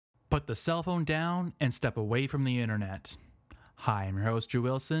Put the cell phone down and step away from the internet. Hi, I'm your host, Drew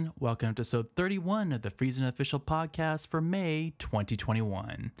Wilson. Welcome to episode 31 of the Friesen Official Podcast for May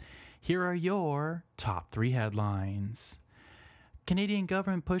 2021. Here are your top 3 headlines. Canadian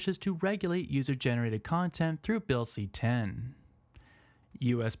government pushes to regulate user-generated content through Bill C-10.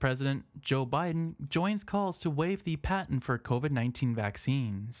 U.S. President Joe Biden joins calls to waive the patent for COVID-19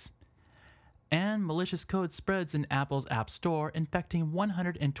 vaccines. And malicious code spreads in Apple's App Store, infecting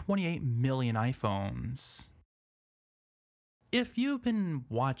 128 million iPhones. If you've been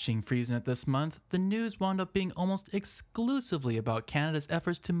watching FreezeNet this month, the news wound up being almost exclusively about Canada's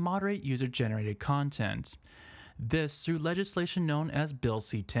efforts to moderate user-generated content. This through legislation known as Bill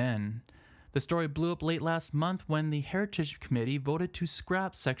C-10. The story blew up late last month when the Heritage Committee voted to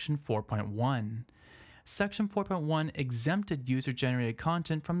scrap Section 4.1. Section 4.1 exempted user-generated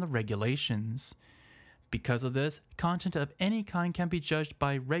content from the regulations. Because of this, content of any kind can be judged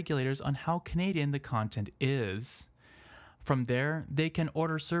by regulators on how Canadian the content is. From there, they can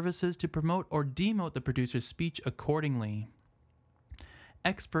order services to promote or demote the producer's speech accordingly.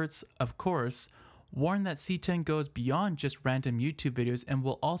 Experts, of course, warn that C-10 goes beyond just random YouTube videos and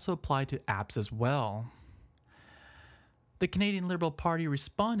will also apply to apps as well. The Canadian Liberal Party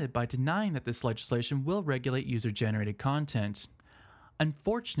responded by denying that this legislation will regulate user-generated content.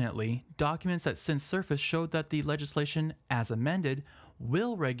 Unfortunately, documents that since surfaced showed that the legislation, as amended,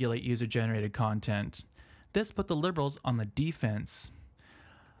 will regulate user-generated content. This put the Liberals on the defense.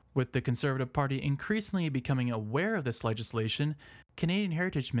 With the Conservative Party increasingly becoming aware of this legislation, Canadian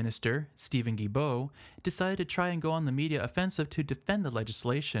Heritage Minister Steven Guilbeault decided to try and go on the media offensive to defend the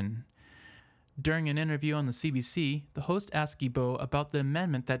legislation. During an interview on the CBC, the host asked Guilbeault about the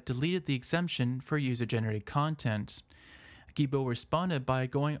amendment that deleted the exemption for user-generated content. Guilbeault responded by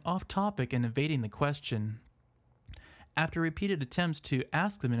going off topic and evading the question. After repeated attempts to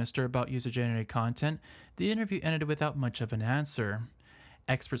ask the minister about user-generated content, the interview ended without much of an answer.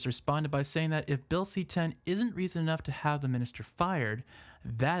 Experts responded by saying that if Bill C-10 isn't reason enough to have the minister fired,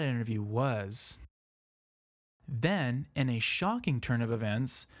 that interview was. Then, in a shocking turn of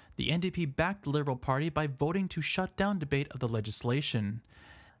events, the NDP backed the Liberal Party by voting to shut down debate of the legislation.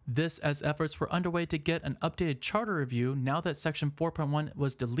 This as efforts were underway to get an updated charter review now that Section 4.1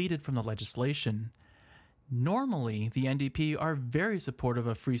 was deleted from the legislation. Normally, the NDP are very supportive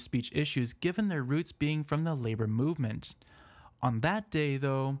of free speech issues given their roots being from the labor movement. On that day,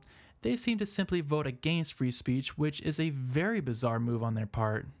 though, they seem to simply vote against free speech, which is a very bizarre move on their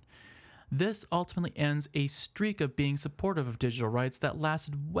part. This ultimately ends a streak of being supportive of digital rights that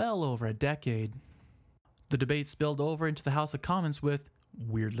lasted well over a decade. The debate spilled over into the House of Commons with,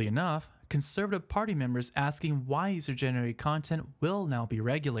 weirdly enough, Conservative Party members asking why user-generated content will now be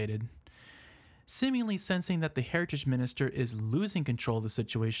regulated. Seemingly sensing that the Heritage Minister is losing control of the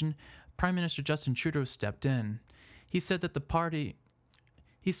situation, Prime Minister Justin Trudeau stepped in. He said that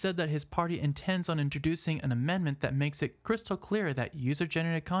his party intends on introducing an amendment that makes it crystal clear that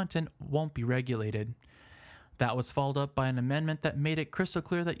user-generated content won't be regulated. That was followed up by an amendment that made it crystal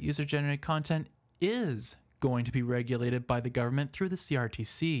clear that user-generated content is going to be regulated by the government through the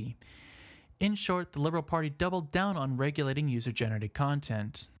CRTC. In short, the Liberal Party doubled down on regulating user-generated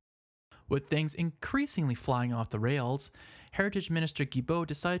content. With things increasingly flying off the rails, Heritage Minister Guilbeault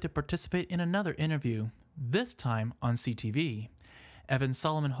decided to participate in another interview, this time on CTV. Evan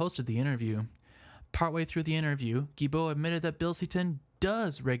Solomon hosted the interview. Partway through the interview, Guilbeault admitted that Bill C-10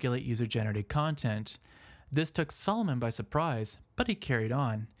 does regulate user-generated content. This took Solomon by surprise, but he carried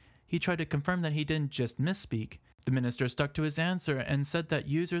on. He tried to confirm that he didn't just misspeak. The minister stuck to his answer and said that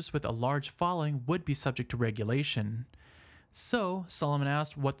users with a large following would be subject to regulation. So, Solomon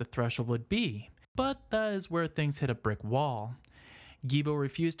asked what the threshold would be, but that is where things hit a brick wall. Guilbeault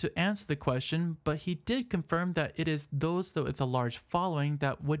refused to answer the question, but he did confirm that it is those with a large following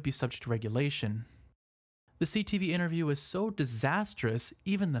that would be subject to regulation. The CTV interview was so disastrous,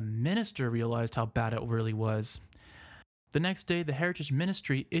 even the minister realized how bad it really was. The next day, the Heritage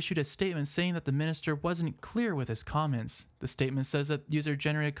Ministry issued a statement saying that the minister wasn't clear with his comments. The statement says that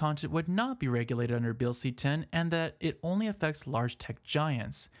user-generated content would not be regulated under Bill C-10 and that it only affects large tech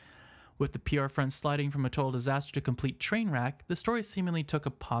giants. With the PR front sliding from a total disaster to complete train wreck, the story seemingly took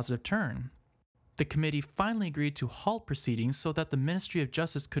a positive turn. The committee finally agreed to halt proceedings so that the Ministry of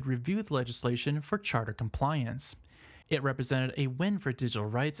Justice could review the legislation for charter compliance. It represented a win for digital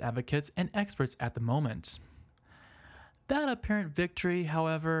rights advocates and experts at the moment. That apparent victory,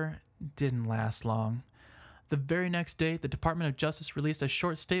 however, didn't last long. The very next day, the Department of Justice released a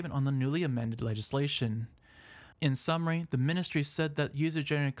short statement on the newly amended legislation. In summary, the ministry said that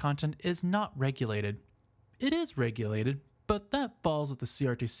user-generated content is not regulated. It is regulated, but that falls with the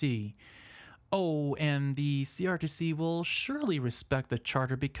CRTC. Oh, and the CRTC will surely respect the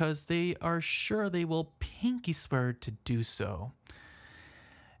charter because they are sure they will pinky swear to do so.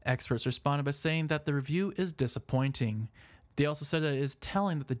 Experts responded by saying that the review is disappointing. They also said that it is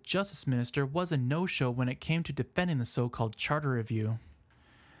telling that the Justice Minister was a no-show when it came to defending the so-called charter review.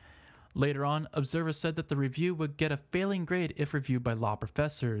 Later on, observers said that the review would get a failing grade if reviewed by law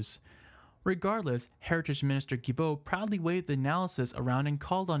professors. Regardless, Heritage Minister Guilbeault proudly waved the analysis around and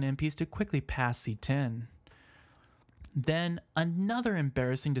called on MPs to quickly pass C10. Then, another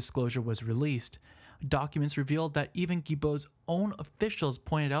embarrassing disclosure was released. Documents revealed that even Guilbeault's own officials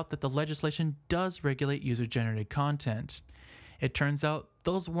pointed out that the legislation does regulate user-generated content. It turns out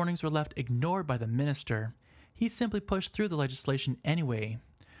those warnings were left ignored by the minister. He simply pushed through the legislation anyway.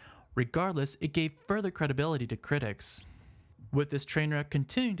 Regardless, it gave further credibility to critics. With this train wreck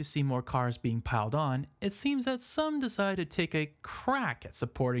continuing to see more cars being piled on, it seems that some decided to take a crack at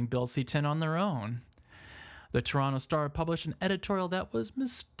supporting Bill C-10 on their own. The Toronto Star published an editorial that was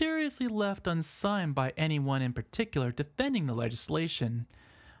mysteriously left unsigned by anyone in particular defending the legislation.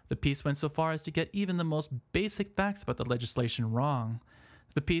 The piece went so far as to get even the most basic facts about the legislation wrong.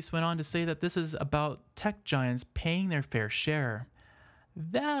 The piece went on to say that this is about tech giants paying their fair share.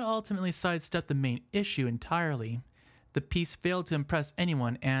 That ultimately sidestepped the main issue entirely. The piece failed to impress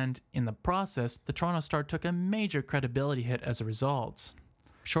anyone, and, in the process, the Toronto Star took a major credibility hit as a result.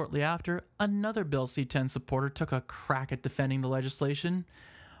 Shortly after, another Bill C-10 supporter took a crack at defending the legislation.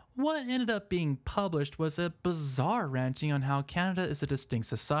 What ended up being published was a bizarre ranting on how Canada is a distinct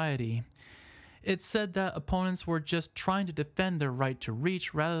society. It said that opponents were just trying to defend their right to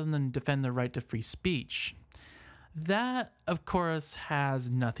reach rather than defend their right to free speech. That, of course, has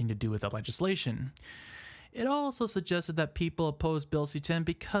nothing to do with the legislation. It also suggested that people oppose Bill C-10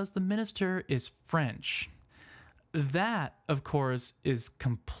 because the minister is French. That, of course, is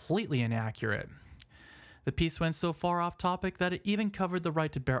completely inaccurate. The piece went so far off topic that it even covered the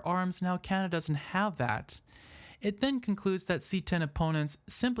right to bear arms and how Canada doesn't have that. It then concludes that C-10 opponents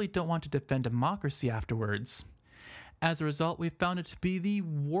simply don't want to defend democracy afterwards. As a result, we found it to be the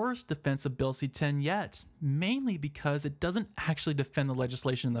worst defense of Bill C-10 yet, mainly because it doesn't actually defend the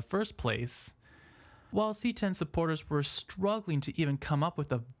legislation in the first place. While C-10 supporters were struggling to even come up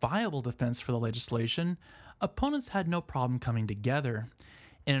with a viable defense for the legislation, opponents had no problem coming together.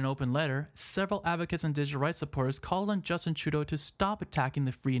 In an open letter, several advocates and digital rights supporters called on Justin Trudeau to stop attacking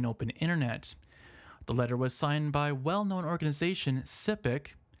the free and open internet. The letter was signed by well-known organization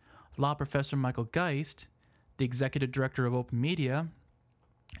CIPIC, law professor Michael Geist, the executive director of Open Media,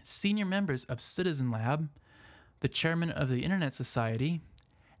 senior members of Citizen Lab, the chairman of the Internet Society,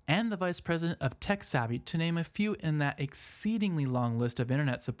 and the vice president of TechSavvy, to name a few in that exceedingly long list of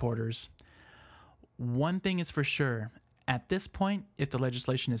internet supporters. One thing is for sure, at this point, if the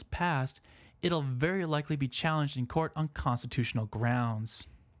legislation is passed, it'll very likely be challenged in court on constitutional grounds.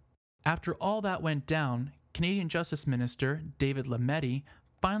 After all that went down, Canadian Justice Minister David Lametti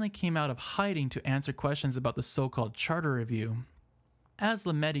finally came out of hiding to answer questions about the so-called Charter Review. As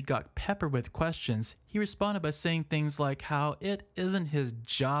Lametti got peppered with questions, he responded by saying things like how it isn't his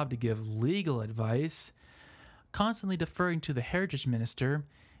job to give legal advice, constantly deferring to the Heritage Minister,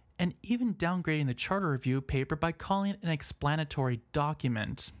 and even downgrading the Charter Review paper by calling it an explanatory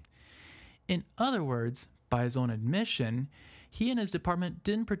document. In other words, by his own admission, he and his department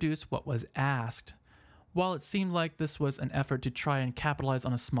didn't produce what was asked. While it seemed like this was an effort to try and capitalize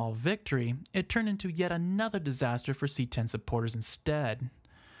on a small victory, it turned into yet another disaster for C-10 supporters instead.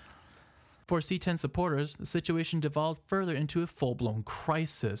 For C-10 supporters, the situation devolved further into a full-blown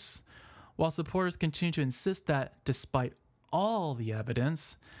crisis. While supporters continue to insist that, despite all the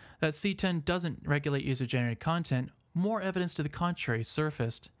evidence, that C-10 doesn't regulate user-generated content, more evidence to the contrary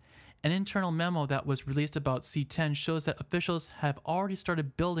surfaced. An internal memo that was released about C-10 shows that officials have already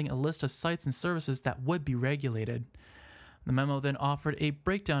started building a list of sites and services that would be regulated. The memo then offered a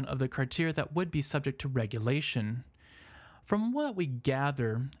breakdown of the criteria that would be subject to regulation. From what we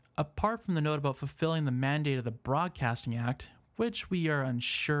gather, apart from the note about fulfilling the mandate of the Broadcasting Act, which we are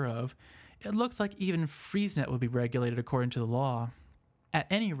unsure of, it looks like even FreezeNet would be regulated according to the law. At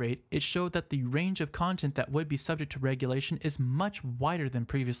any rate, it showed that the range of content that would be subject to regulation is much wider than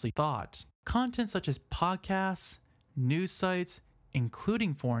previously thought. Content such as podcasts, news sites,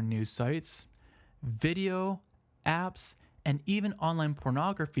 including foreign news sites, video, apps, and even online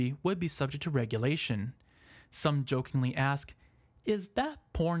pornography would be subject to regulation. Some jokingly ask, is that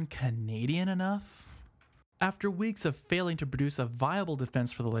porn Canadian enough? After weeks of failing to produce a viable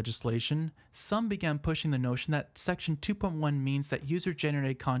defense for the legislation, some began pushing the notion that Section 2.1 means that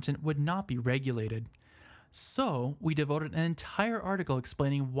user-generated content would not be regulated. So, we devoted an entire article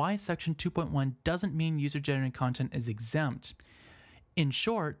explaining why Section 2.1 doesn't mean user-generated content is exempt. In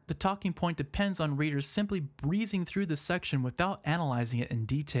short, the talking point depends on readers simply breezing through the section without analyzing it in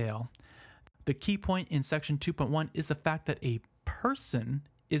detail. The key point in Section 2.1 is the fact that a person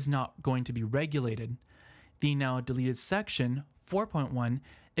is not going to be regulated. The now deleted Section 4.1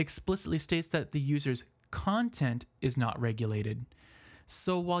 explicitly states that the user's content is not regulated.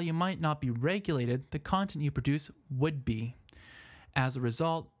 So while you might not be regulated, the content you produce would be. As a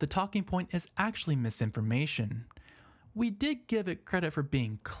result, the talking point is actually misinformation. We did give it credit for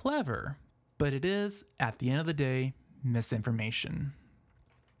being clever, but it is, at the end of the day, misinformation.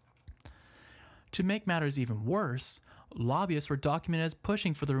 To make matters even worse, lobbyists were documented as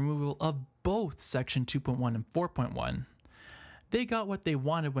pushing for the removal of both Section 2.1 and 4.1. They got what they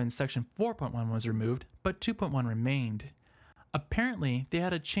wanted when Section 4.1 was removed, but 2.1 remained. Apparently, they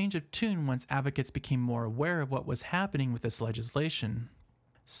had a change of tune once advocates became more aware of what was happening with this legislation.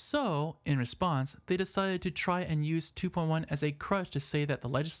 So, in response, they decided to try and use 2.1 as a crutch to say that the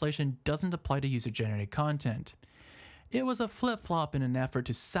legislation doesn't apply to user-generated content. It was a flip-flop in an effort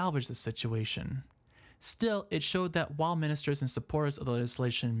to salvage the situation. Still, it showed that while ministers and supporters of the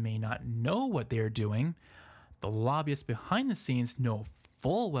legislation may not know what they are doing, the lobbyists behind the scenes know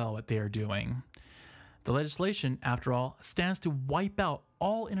full well what they are doing. The legislation, after all, stands to wipe out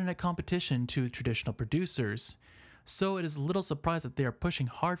all internet competition to traditional producers, so it is little surprise that they are pushing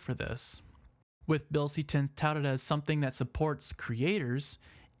hard for this. With Bill C-10 touted as something that supports creators,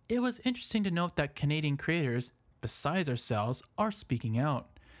 it was interesting to note that Canadian creators, besides ourselves, are speaking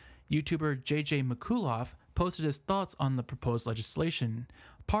out. YouTuber JJ McCullough posted his thoughts on the proposed legislation.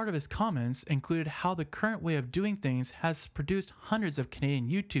 Part of his comments included how the current way of doing things has produced hundreds of Canadian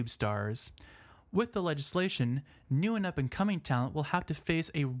YouTube stars. With the legislation, new and up-and-coming talent will have to face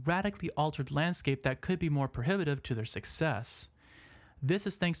a radically altered landscape that could be more prohibitive to their success. This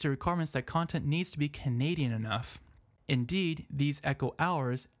is thanks to requirements that content needs to be Canadian enough. Indeed, these echo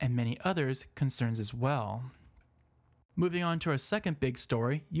ours and many others' concerns as well. Moving on to our second big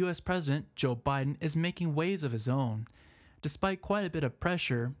story, US President Joe Biden is making waves of his own. Despite quite a bit of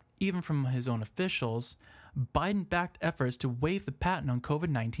pressure, even from his own officials, Biden backed efforts to waive the patent on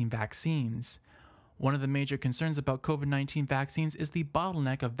COVID-19 vaccines. One of the major concerns about COVID-19 vaccines is the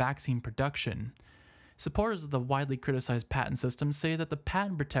bottleneck of vaccine production. Supporters of the widely criticized patent system say that the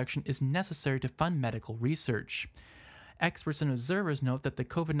patent protection is necessary to fund medical research. Experts and observers note that the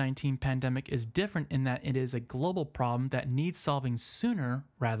COVID-19 pandemic is different in that it is a global problem that needs solving sooner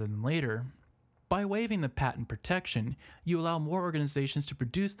rather than later. By waiving the patent protection, you allow more organizations to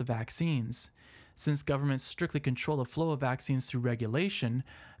produce the vaccines. Since governments strictly control the flow of vaccines through regulation,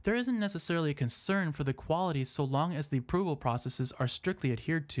 there isn't necessarily a concern for the quality so long as the approval processes are strictly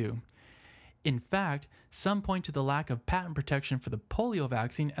adhered to. In fact, some point to the lack of patent protection for the polio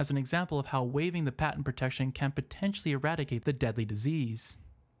vaccine as an example of how waiving the patent protection can potentially eradicate the deadly disease.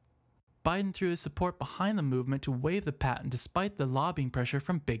 Biden threw his support behind the movement to waive the patent despite the lobbying pressure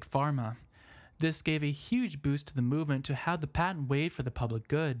from Big Pharma. This gave a huge boost to the movement to have the patent waived for the public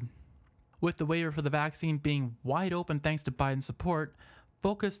good. With the waiver for the vaccine being wide open thanks to Biden's support,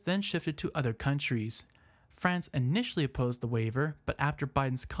 focus then shifted to other countries. France initially opposed the waiver, but after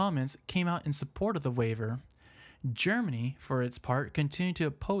Biden's comments, came out in support of the waiver. Germany, for its part, continued to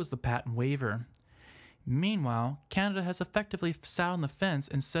oppose the patent waiver. Meanwhile, Canada has effectively sat on the fence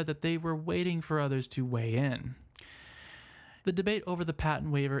and said that they were waiting for others to weigh in. The debate over the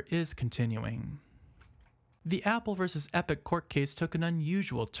patent waiver is continuing. The Apple versus Epic court case took an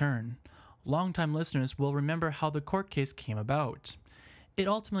unusual turn. Longtime listeners will remember how the court case came about. It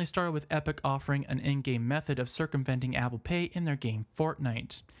ultimately started with Epic offering an in-game method of circumventing Apple Pay in their game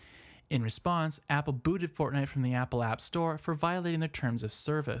Fortnite. In response, Apple booted Fortnite from the Apple App Store for violating their terms of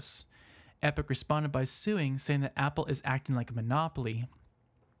service. Epic responded by suing, saying that Apple is acting like a monopoly.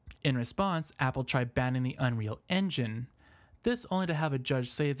 In response, Apple tried banning the Unreal Engine. This only to have a judge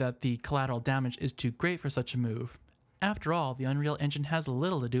say that the collateral damage is too great for such a move. After all, the Unreal Engine has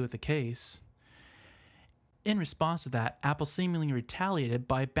little to do with the case. In response to that, Apple seemingly retaliated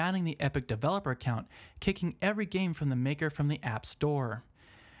by banning the Epic developer account, kicking every game from the maker from the App Store.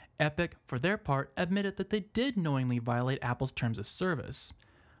 Epic, for their part, admitted that they did knowingly violate Apple's terms of service.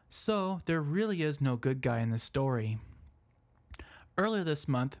 So, there really is no good guy in this story. Earlier this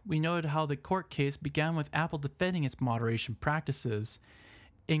month, we noted how the court case began with Apple defending its moderation practices.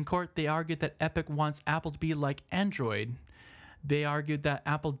 In court, they argued that Epic wants Apple to be like Android. They argued that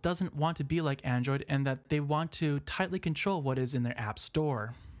Apple doesn't want to be like Android and that they want to tightly control what is in their App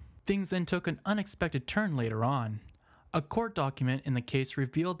Store. Things then took an unexpected turn later on. A court document in the case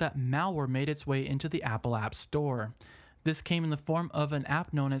revealed that malware made its way into the Apple App Store. This came in the form of an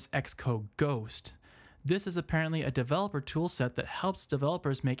app known as Xcode Ghost. This is apparently a developer toolset that helps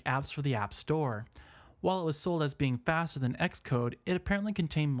developers make apps for the App Store. While it was sold as being faster than Xcode, it apparently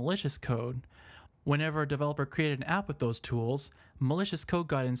contained malicious code. Whenever a developer created an app with those tools, malicious code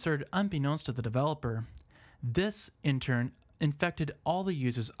got inserted unbeknownst to the developer. This, in turn, infected all the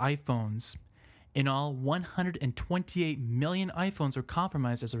users' iPhones. In all, 128 million iPhones were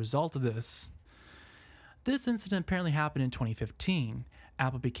compromised as a result of this. This incident apparently happened in 2015.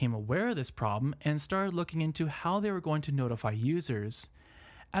 Apple became aware of this problem and started looking into how they were going to notify users.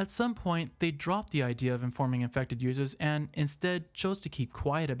 At some point, they dropped the idea of informing infected users and instead chose to keep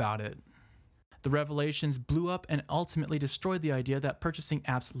quiet about it. The revelations blew up and ultimately destroyed the idea that purchasing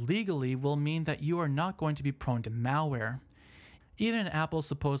apps legally will mean that you are not going to be prone to malware. Even in Apple's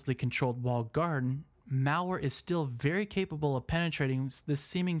supposedly controlled walled garden, malware is still very capable of penetrating this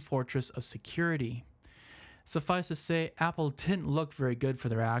seeming fortress of security. Suffice to say, Apple didn't look very good for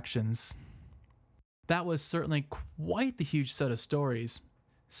their actions. That was certainly quite the huge set of stories.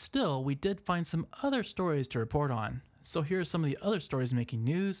 Still, we did find some other stories to report on, so here are some of the other stories making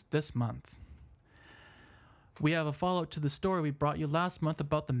news this month. We have a follow-up to the story we brought you last month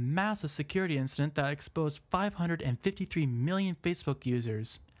about the massive security incident that exposed 553 million Facebook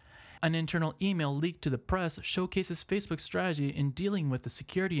users. An internal email leaked to the press showcases Facebook's strategy in dealing with the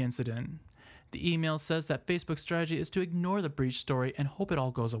security incident. The email says that Facebook's strategy is to ignore the breach story and hope it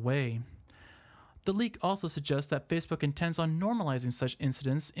all goes away. The leak also suggests that Facebook intends on normalizing such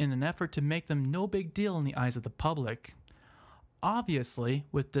incidents in an effort to make them no big deal in the eyes of the public. Obviously,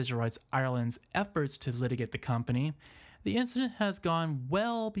 with Digital Rights Ireland's efforts to litigate the company, the incident has gone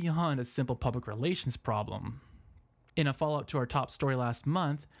well beyond a simple public relations problem. In a follow-up to our top story last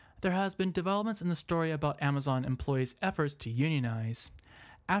month, there has been developments in the story about Amazon employees' efforts to unionize.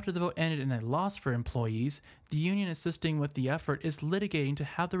 After the vote ended in a loss for employees, the union assisting with the effort is litigating to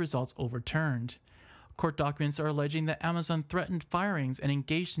have the results overturned. Court documents are alleging that Amazon threatened firings and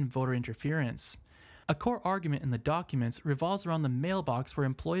engaged in voter interference. A core argument in the documents revolves around the mailbox where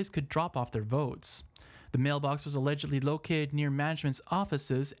employees could drop off their votes. The mailbox was allegedly located near management's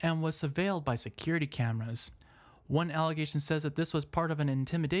offices and was surveilled by security cameras. One allegation says that this was part of an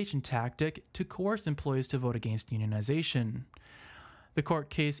intimidation tactic to coerce employees to vote against unionization. The court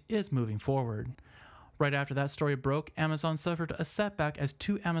case is moving forward. Right after that story broke, Amazon suffered a setback as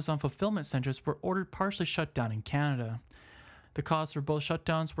 2 Amazon fulfillment centers were ordered partially shut down in Canada. The cause for both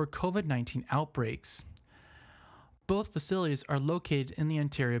shutdowns were COVID-19 outbreaks. Both facilities are located in the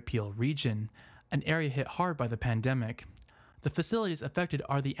Ontario Peel region, an area hit hard by the pandemic. The facilities affected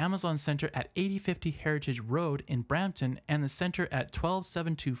are the Amazon Centre at 8050 Heritage Road in Brampton and the Centre at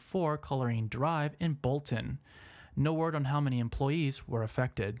 12724 Coleraine Drive in Bolton. No word on how many employees were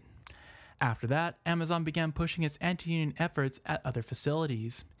affected. After that, Amazon began pushing its anti-union efforts at other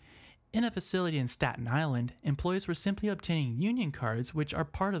facilities. In a facility in Staten Island, employees were simply obtaining union cards, which are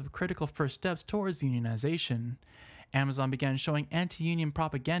part of the critical first steps towards unionization. Amazon began showing anti-union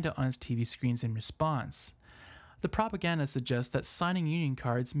propaganda on its TV screens in response. The propaganda suggests that signing union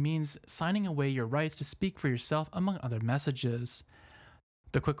cards means signing away your rights to speak for yourself, among other messages.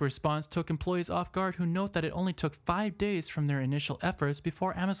 The quick response took employees off guard who note that it only took 5 days from their initial efforts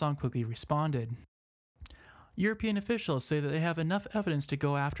before Amazon quickly responded. European officials say that they have enough evidence to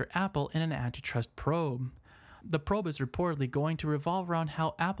go after Apple in an antitrust probe. The probe is reportedly going to revolve around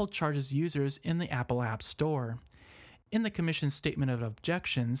how Apple charges users in the Apple App Store. In the Commission's statement of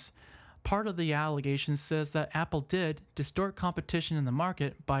objections, part of the allegation says that Apple did distort competition in the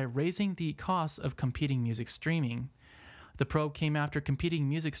market by raising the costs of competing music streaming. The probe came after competing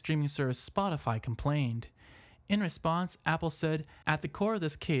music streaming service Spotify complained. In response, Apple said, "At the core of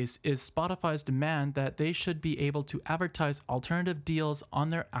this case is Spotify's demand that they should be able to advertise alternative deals on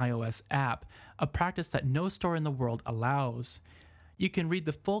their iOS app, a practice that no store in the world allows." You can read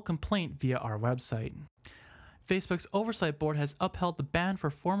the full complaint via our website. Facebook's oversight board has upheld the ban for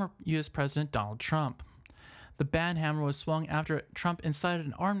former US President Donald Trump. The ban hammer was swung after Trump incited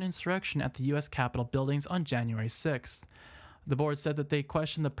an armed insurrection at the US Capitol buildings on January 6th. The board said that they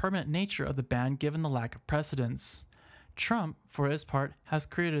questioned the permanent nature of the ban given the lack of precedence. Trump, for his part, has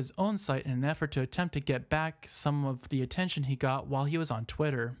created his own site in an effort to attempt to get back some of the attention he got while he was on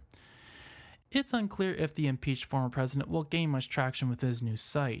Twitter. It's unclear if the impeached former president will gain much traction with his new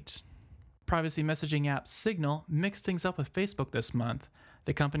site. Privacy messaging app Signal mixed things up with Facebook this month.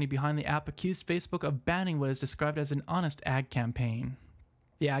 The company behind the app accused Facebook of banning what is described as an honest ad campaign.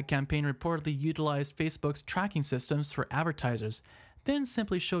 The ad campaign reportedly utilized Facebook's tracking systems for advertisers, then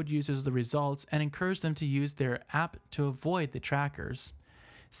simply showed users the results and encouraged them to use their app to avoid the trackers.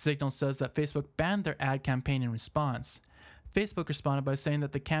 Signal says that Facebook banned their ad campaign in response. Facebook responded by saying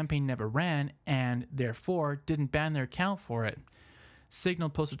that the campaign never ran and, therefore, didn't ban their account for it. Signal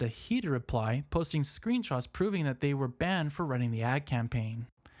posted a heated reply, posting screenshots proving that they were banned for running the ad campaign.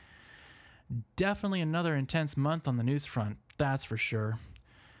 Definitely another intense month on the news front, that's for sure.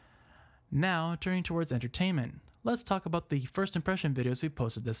 Now, turning towards entertainment, let's talk about the first impression videos we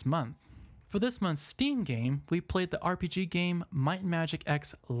posted this month. For this month's Steam game, we played the RPG game Might and Magic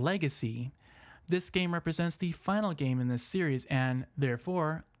X Legacy. This game represents the final game in this series and,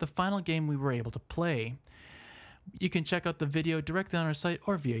 therefore, the final game we were able to play. You can check out the video directly on our site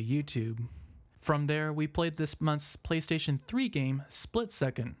or via YouTube. From there, we played this month's PlayStation 3 game Split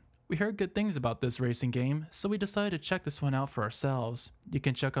Second. We heard good things about this racing game, so we decided to check this one out for ourselves. You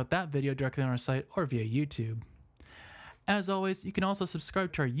can check out that video directly on our site or via YouTube. As always, you can also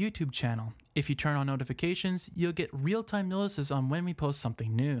subscribe to our YouTube channel. If you turn on notifications, you'll get real-time notices on when we post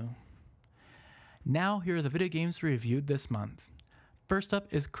something new. Now, here are the video games we reviewed this month. First up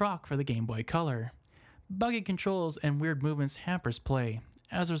is Croc for the Game Boy Color. Buggy controls and weird movements hampers play.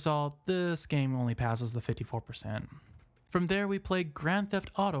 As a result, this game only passes the 54%. From there, we played Grand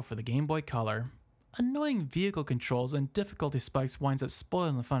Theft Auto for the Game Boy Color. Annoying vehicle controls and difficulty spikes winds up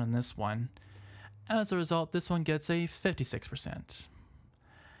spoiling the fun in this one. As a result, this one gets a 56%.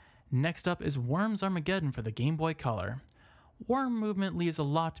 Next up is Worms Armageddon for the Game Boy Color. Worm movement leaves a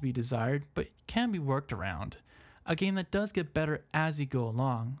lot to be desired, but can be worked around. A game that does get better as you go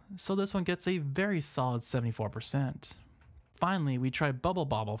along, so this one gets a very solid 74%. Finally, we tried Bubble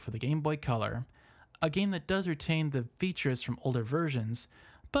Bobble for the Game Boy Color. A game that does retain the features from older versions,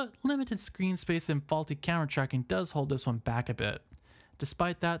 but limited screen space and faulty camera tracking does hold this one back a bit.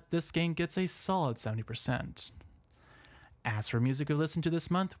 Despite that, this game gets a solid 70%. As for music we listened to this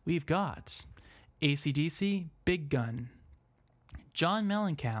month, we've got AC/DC, Big Gun, John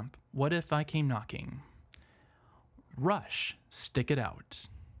Mellencamp, What If I Came Knocking, Rush, Stick It Out,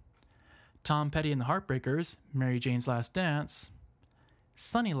 Tom Petty and the Heartbreakers, Mary Jane's Last Dance,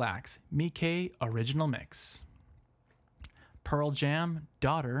 Sunny Lax, Mickey Original Mix, Pearl Jam,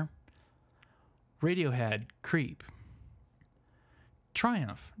 Daughter, Radiohead, Creep,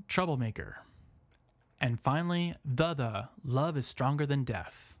 Triumph, Troublemaker, and finally, The Love is Stronger Than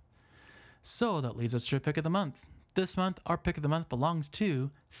Death. So that leads us to our pick of the month. This month, our pick of the month belongs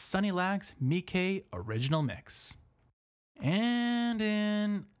to Sunny Lax, Mickey Original Mix. And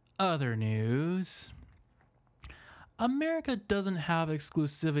in other news, America doesn't have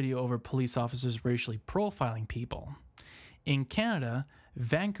exclusivity over police officers racially profiling people. In Canada,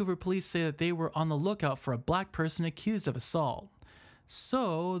 Vancouver police say that they were on the lookout for a black person accused of assault.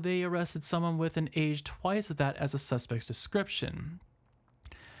 So they arrested someone with an age twice of that as a suspect's description.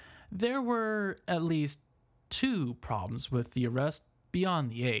 There were at least 2 problems with the arrest beyond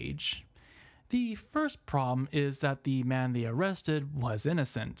the age. The first problem is that the man they arrested was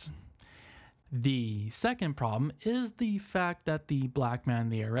innocent. The second problem is the fact that the black man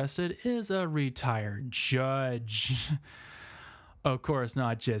they arrested is a retired judge. Of course,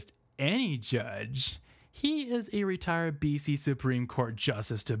 not just any judge. He is a retired BC Supreme Court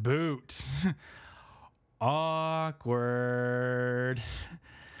Justice to boot. Awkward.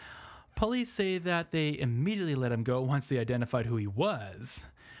 Police say that they immediately let him go once they identified who he was.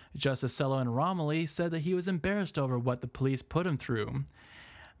 Justice Sello and Romilly said that he was embarrassed over what the police put him through.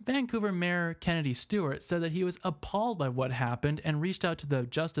 Vancouver Mayor Kennedy Stewart said that he was appalled by what happened and reached out to the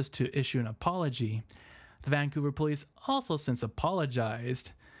justice to issue an apology. The Vancouver police also since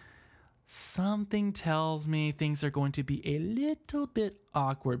apologized. Something tells me things are going to be a little bit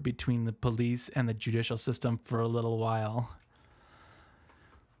awkward between the police and the judicial system for a little while.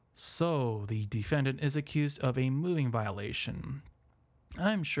 So, the defendant is accused of a moving violation.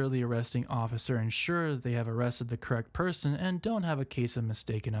 I'm sure the arresting officer ensured they have arrested the correct person and don't have a case of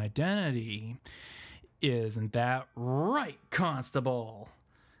mistaken identity. Isn't that right, Constable?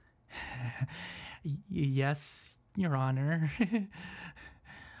 Yes, Your Honor.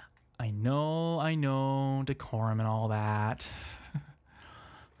 I know, decorum and all that.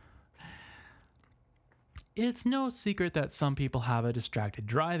 It's no secret that some people have a distracted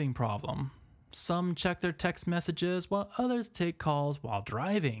driving problem. Some check their text messages while others take calls while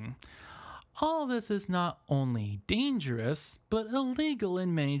driving. All this is not only dangerous, but illegal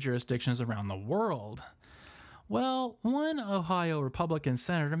in many jurisdictions around the world. Well, one Ohio Republican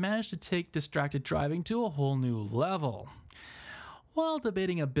senator managed to take distracted driving to a whole new level. While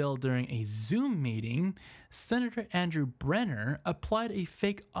debating a bill during a Zoom meeting, Senator Andrew Brenner applied a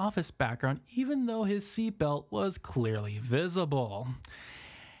fake office background even though his seatbelt was clearly visible.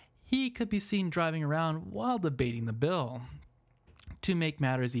 He could be seen driving around while debating the bill. To make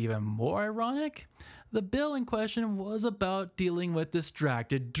matters even more ironic, the bill in question was about dealing with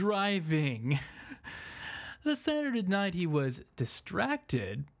distracted driving. The senator denied he was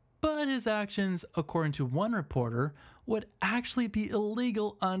distracted, but his actions, according to one reporter, would actually be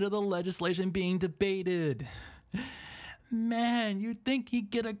illegal under the legislation being debated. Man, you'd think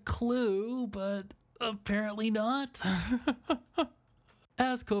he'd get a clue, but apparently not.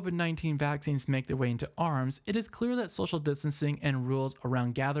 As COVID-19 vaccines make their way into arms, it is clear that social distancing and rules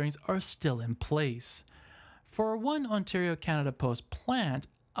around gatherings are still in place. For one Ontario Canada Post plant,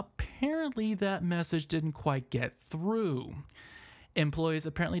 apparently that message didn't quite get through. Employees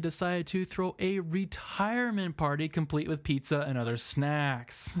apparently decided to throw a retirement party complete with pizza and other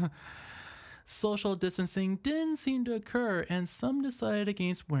snacks. Social distancing didn't seem to occur, and some decided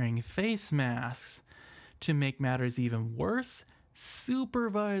against wearing face masks. To make matters even worse,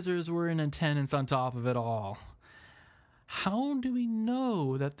 supervisors were in attendance on top of it all. How do we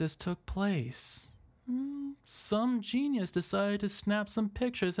know that this took place? Some genius decided to snap some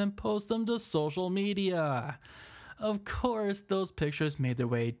pictures and post them to social media. Of course, those pictures made their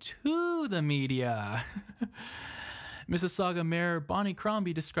way to the media. Mississauga Mayor Bonnie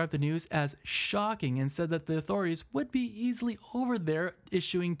Crombie described the news as shocking and said that the authorities would be easily over there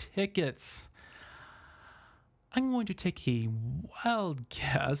issuing tickets. I'm going to take a wild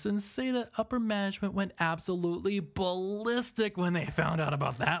guess and say that upper management went absolutely ballistic when they found out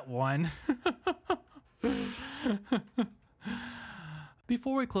about that one.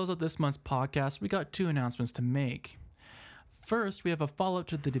 Before we close out this month's podcast, we got two announcements to make. First, we have a follow-up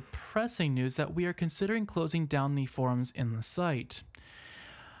to the depressing news that we are considering closing down the forums in the site.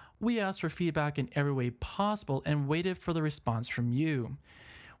 We asked for feedback in every way possible and waited for the response from you.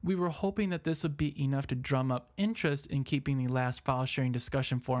 We were hoping that this would be enough to drum up interest in keeping the last file sharing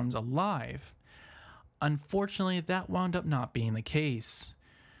discussion forums alive. Unfortunately, that wound up not being the case.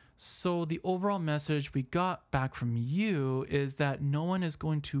 So the overall message we got back from you is that no one is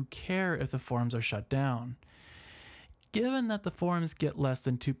going to care if the forums are shut down. Given that the forums get less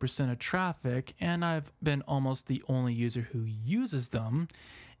than 2% of traffic, and I've been almost the only user who uses them,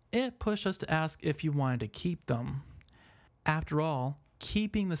 it pushed us to ask if you wanted to keep them. After all,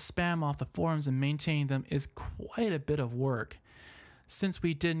 keeping the spam off the forums and maintaining them is quite a bit of work. Since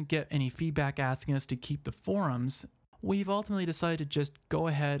we didn't get any feedback asking us to keep the forums, we've ultimately decided to just go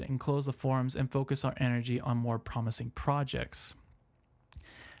ahead and close the forums and focus our energy on more promising projects.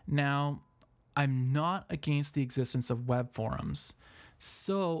 Now, I'm not against the existence of web forums,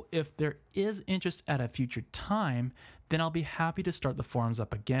 so if there is interest at a future time, then I'll be happy to start the forums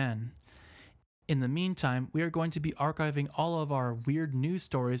up again. In the meantime, we are going to be archiving all of our weird news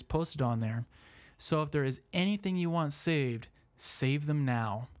stories posted on there, so if there is anything you want saved, save them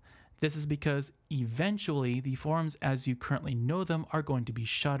now. This is because eventually the forums as you currently know them are going to be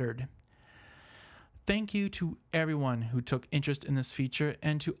shuttered. Thank you to everyone who took interest in this feature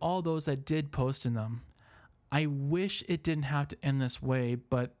and to all those that did post in them. I wish it didn't have to end this way,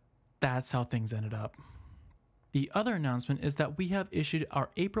 but that's how things ended up. The other announcement is that we have issued our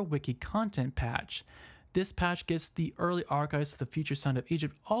April Wiki content patch. This patch gets the early archives of the Future Sound of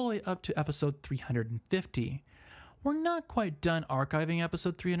Egypt all the way up to episode 350. We're not quite done archiving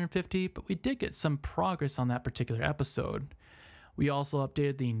episode 350, but we did get some progress on that particular episode. We also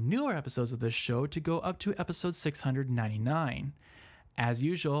updated the newer episodes of this show to go up to episode 699. As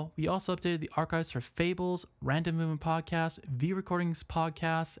usual, we also updated the archives for Fables, Random Movement Podcast, V Recordings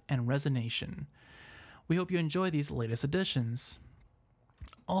Podcast, and Resonation. We hope you enjoy these latest additions.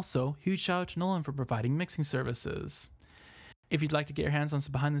 Also, huge shout out to Nolan for providing mixing services. If you'd like to get your hands on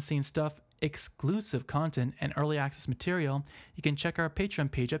some behind the scenes stuff, exclusive content, and early access material, you can check our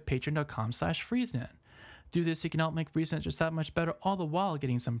Patreon page at patreon.com/FreezeNet. Through this, you can help make FreezeNet just that much better, all the while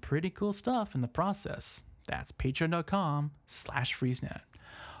getting some pretty cool stuff in the process. That's patreon.com/FreezeNet.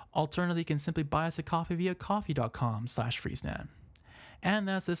 Alternatively, you can simply buy us a coffee via coffee.com/FreezeNet. And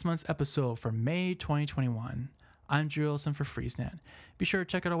that's this month's episode for May 2021. I'm Drew Wilson for FreezeNet. Be sure to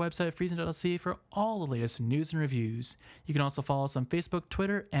check out our website, freezenet.ca, for all the latest news and reviews. You can also follow us on Facebook,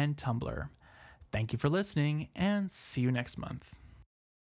 Twitter, and Tumblr. Thank you for listening, and see you next month.